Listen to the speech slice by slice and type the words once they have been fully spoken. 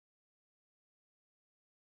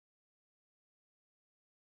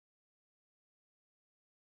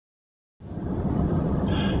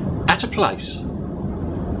at a place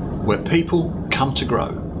where people come to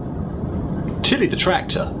grow, Tilly the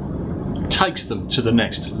tractor takes them to the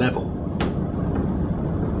next level.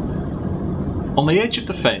 On the edge of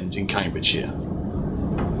the Fens in Cambridgeshire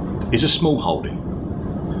is a small holding.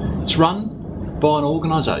 It's run by an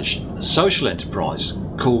organisation, a social enterprise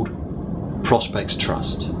called Prospects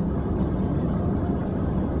Trust.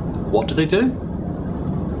 What do?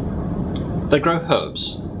 They grow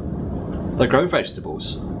herbs, they grow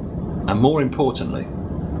vegetables, and more importantly,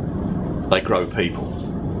 they grow people.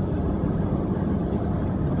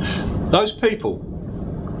 Those people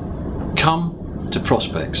come to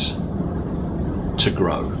Prospects to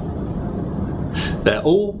grow. They're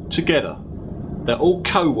all together, they're all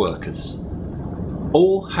co-workers,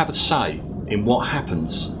 all have a say in what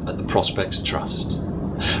happens at the Prospects Trust.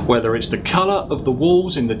 Whether it's the colour of the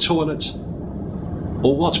walls in the toilet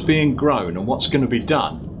or what's being grown and what's going to be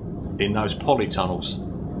done in those polytunnels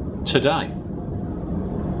today.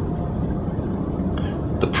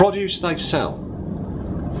 The produce they sell,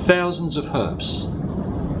 thousands of herbs,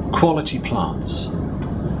 quality plants,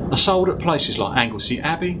 are sold at places like Anglesey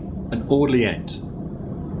Abbey and Audley End.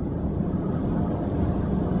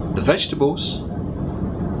 The vegetables,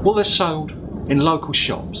 well, they're sold in local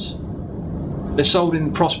shops. They're sold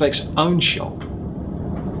in Prospects' own shop,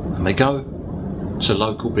 and they go to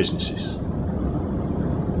local businesses.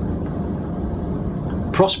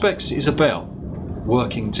 Prospects is about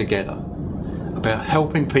working together, about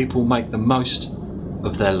helping people make the most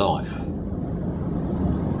of their life.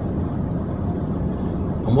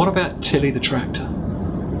 And what about Tilly the tractor?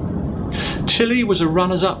 Tilly was a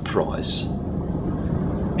runners-up prize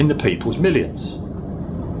in the People's Millions,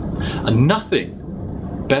 and nothing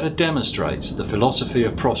better demonstrates the philosophy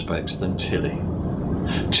of Prospects than Tilly.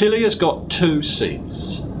 Tilly has got 2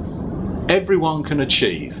 seats. Everyone can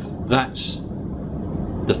achieve. That's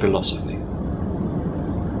the philosophy.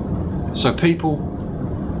 So people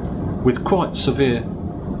with quite severe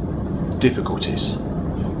difficulties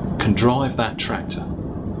can drive that tractor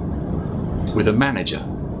with a manager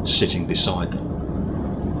sitting beside them.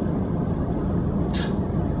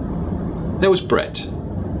 There was Brett.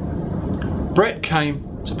 Brett came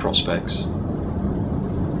to Prospects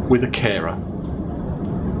with a carer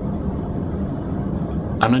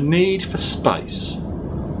and a need for space,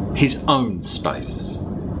 his own space.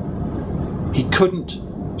 He couldn't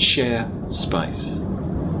share space.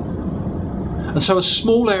 And so a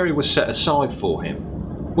small area was set aside for him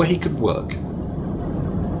where he could work,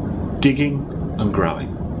 digging and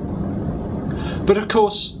growing. But of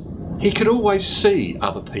course, he could always see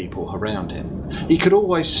other people around him. He could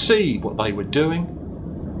always see what they were doing.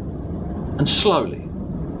 And slowly,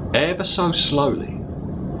 ever so slowly,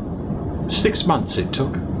 6 months it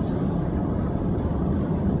took.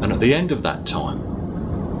 And at the end of that time,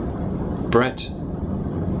 Brett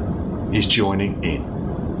is joining in.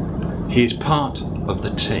 He is part of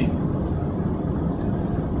the team.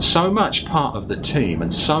 So much part of the team,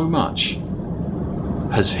 and so much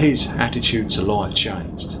has his attitude to life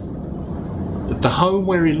changed, that the home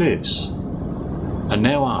where he lives are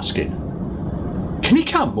now asking, can he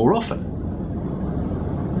come more often?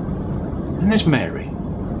 And there's Mary.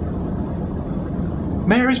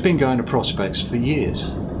 Mary's been going to Prospects for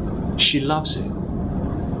years. She loves it.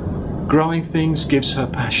 Growing things gives her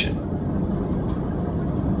passion.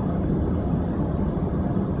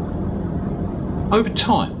 Over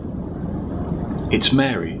time, it's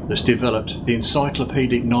Mary that's developed the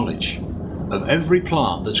encyclopedic knowledge of every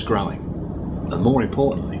plant that's growing, and more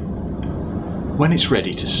importantly, when it's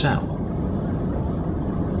ready to sell.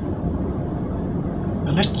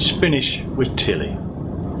 And let's just finish with Tilly.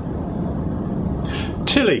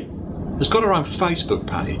 Tilly has got her own Facebook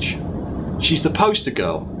page. She's the poster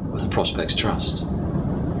girl of the Prospects Trust,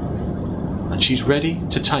 and she's ready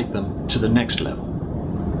to take them to the next level.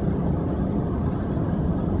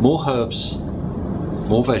 More herbs,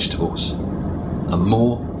 more vegetables, and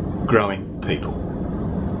more growing people.